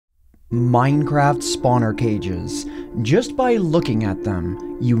Minecraft spawner cages. Just by looking at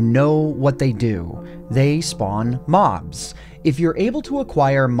them, you know what they do. They spawn mobs. If you're able to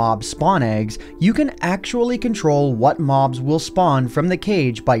acquire mob spawn eggs, you can actually control what mobs will spawn from the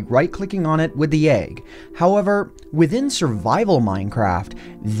cage by right-clicking on it with the egg. However, within survival Minecraft,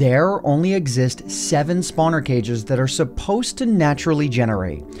 there only exist 7 spawner cages that are supposed to naturally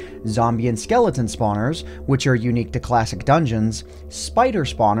generate. Zombie and skeleton spawners, which are unique to classic dungeons, spider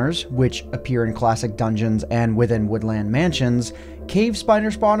spawners, which appear in classic dungeons and within woodland mansions, cave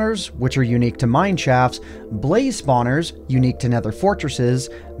spider spawners, which are unique to mine shafts, blaze spawners, unique to nether fortresses,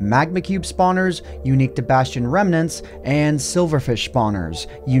 magma cube spawners, unique to bastion remnants, and silverfish spawners,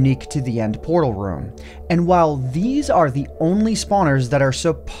 unique to the end portal room. And while these are the only spawners that are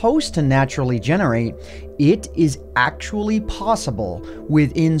supposed to naturally generate, it is actually possible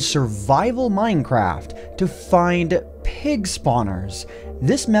within survival Minecraft to find pig spawners.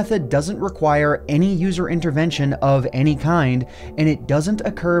 This method doesn't require any user intervention of any kind, and it doesn't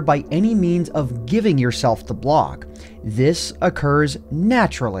occur by any means of giving yourself the block. This occurs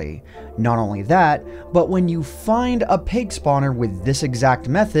naturally. Not only that, but when you find a pig spawner with this exact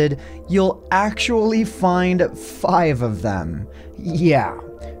method, you'll actually find 5 of them. Yeah.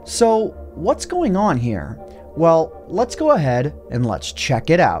 So what's going on here? Well, let's go ahead and let's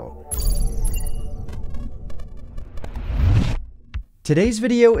check it out. Today's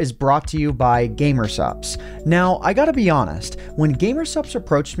video is brought to you by GamerSupps. Now, I gotta be honest, when GamerSupps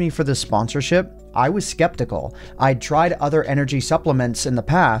approached me for this sponsorship, I was skeptical. I'd tried other energy supplements in the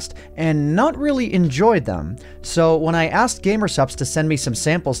past and not really enjoyed them. So when I asked GamerSupps to send me some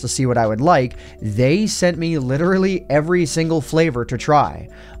samples to see what I would like, they sent me literally every single flavor to try.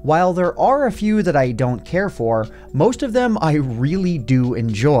 While there are a few that I don't care for, most of them I really do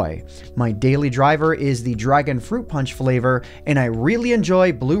enjoy. My daily driver is the Dragon Fruit Punch flavor, and I really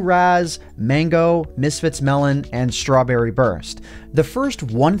enjoy Blue Raz, Mango, Misfits Melon, and Strawberry Burst. The first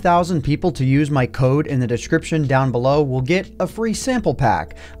 1,000 people to use my code in the description down below will get a free sample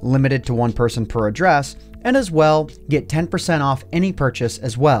pack, limited to 1 person per address, and as well, get 10% off any purchase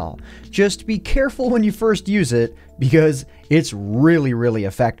as well. Just be careful when you first use it, because it's really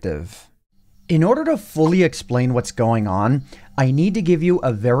effective. In order to fully explain what's going on, I need to give you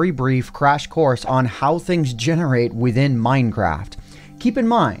a very brief crash course on how things generate within Minecraft. Keep in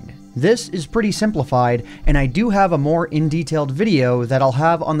mind, this is pretty simplified, and I do have a more in-detailed video that I'll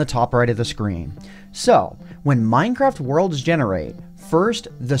have on the top right of the screen. So, when Minecraft worlds generate, first,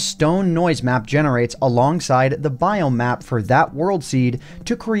 the stone noise map generates alongside the biome map for that world seed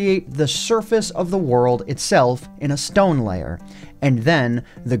to create the surface of the world itself in a stone layer. And then,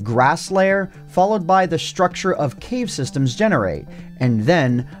 the grass layer, followed by the structure of cave systems generate. And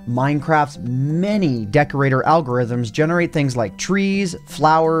then, Minecraft's many decorator algorithms generate things like trees,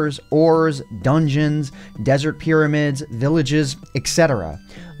 flowers, ores, dungeons, desert pyramids, villages, etc.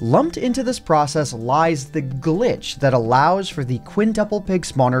 Lumped into this process lies the glitch that allows for the Quintuple pig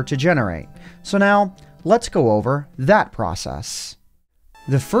spawner to generate. So now, let's go over that process.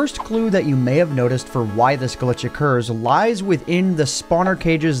 The first clue that you may have noticed for why this glitch occurs lies within the spawner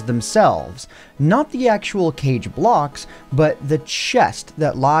cages themselves. Not the actual cage blocks, but the chest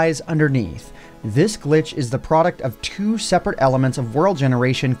that lies underneath. This glitch is the product of 2 separate elements of world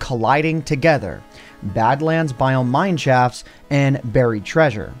generation colliding together: Badlands biome mine shafts and buried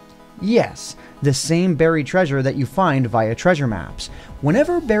treasure. Yes, the same buried treasure that you find via treasure maps.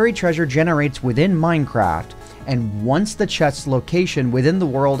 Whenever buried treasure generates within Minecraft, and once the chest's location within the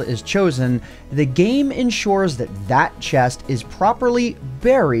world is chosen, the game ensures that that chest is properly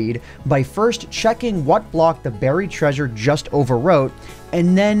buried by first checking what block the buried treasure just overwrote,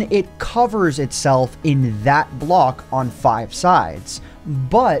 and then it covers itself in that block on 5 sides.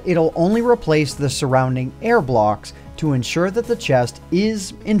 But it'll only replace the surrounding air blocks to ensure that the chest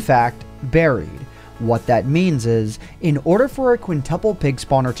is, in fact, buried. What that means is, in order for a quintuple pig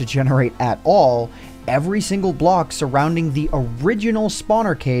spawner to generate at all, every single block surrounding the original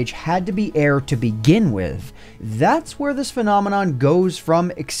spawner cage had to be air to begin with. That's where this phenomenon goes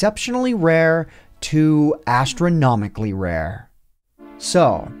from exceptionally rare to astronomically rare.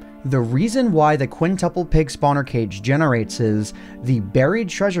 So, the reason why the quintuple pig spawner cage generates is the buried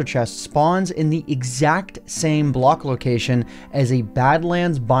treasure chest spawns in the exact same block location as a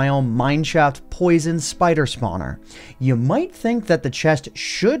Badlands biome mineshaft poison spider spawner. You might think that the chest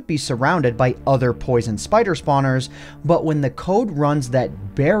should be surrounded by other poison spider spawners, but when the code runs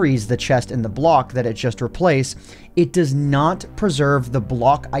that buries the chest in the block that it just replaced, it does not preserve the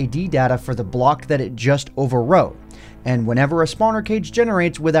block ID data for the block that it just overwrote. And whenever a spawner cage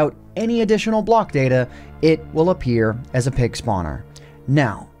generates without any additional block data, it will appear as a pig spawner.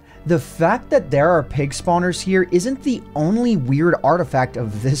 Now, The fact that there are pig spawners here isn't the only weird artifact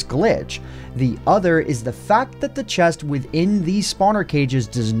of this glitch. The other is the fact that the chest within these spawner cages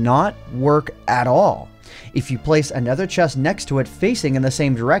does not work at all. If you place another chest next to it facing in the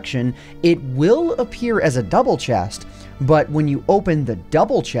same direction, it will appear as a double chest, but when you open the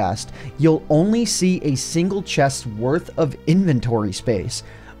double chest, you'll only see a single chest's worth of inventory space.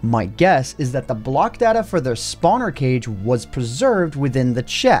 My guess is that the block data for the spawner cage was preserved within the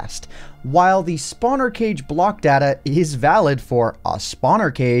chest. While the spawner cage block data is valid for a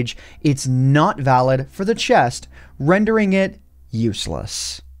spawner cage, it's not valid for the chest, rendering it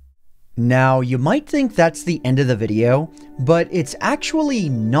useless. Now, you might think that's the end of the video, but it's actually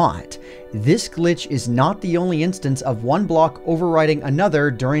not. This glitch is not the only instance of one block overriding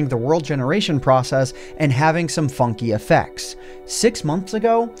another during the world generation process and having some funky effects. 6 months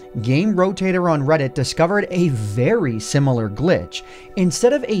ago, Game Rotator on Reddit discovered a very similar glitch.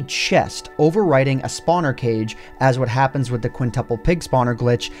 Instead of a chest overriding a spawner cage, as what happens with the quintuple pig spawner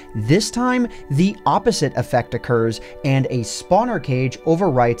glitch, this time the opposite effect occurs and a spawner cage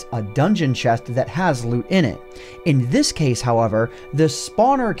overwrites a dungeon chest that has loot in it. In this case, however, the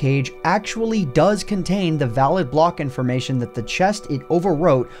spawner cage actually does contain the valid block information that the chest it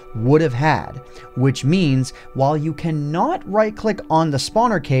overwrote would have had, which means while you cannot right-click on the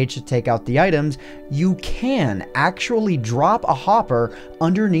spawner cage to take out the items, you can actually drop a hopper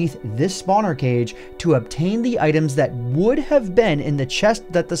underneath this spawner cage to obtain the items that would have been in the chest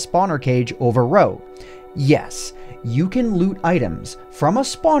that the spawner cage overwrote. Yes, you can loot items from a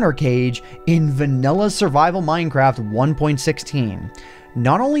spawner cage in vanilla survival Minecraft 1.16.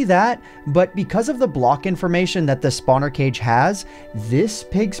 Not only that, but because of the block information that the spawner cage has, this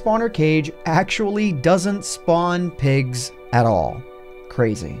pig spawner cage actually doesn't spawn pigs at all.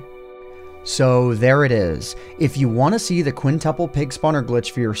 Crazy. So there it is. If you want to see the quintuple pig spawner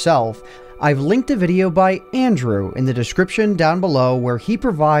glitch for yourself, I've linked a video by Andrew in the description down below where he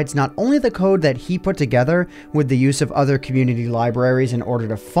provides not only the code that he put together with the use of other community libraries in order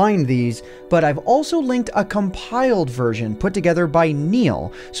to find these, but I've also linked a compiled version put together by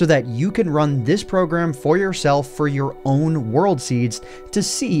Neil so that you can run this program for yourself for your own world seeds to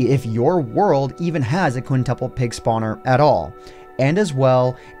see if your world even has a quintuple pig spawner at all. And as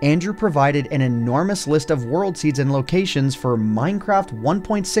well, Andrew provided an enormous list of world seeds and locations for Minecraft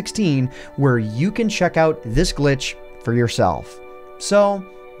 1.16 where you can check out this glitch for yourself. So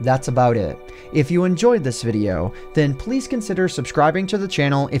that's about it. If you enjoyed this video, then please consider subscribing to the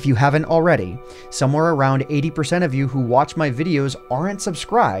channel if you haven't already. Somewhere around 80% of you who watch my videos aren't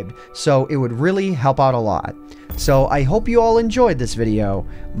subscribed, so it would really help out a lot. So I hope you all enjoyed this video.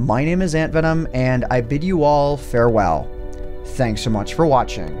 My name is AntVenom, and I bid you all farewell. Thanks so much for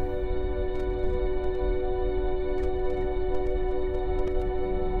watching.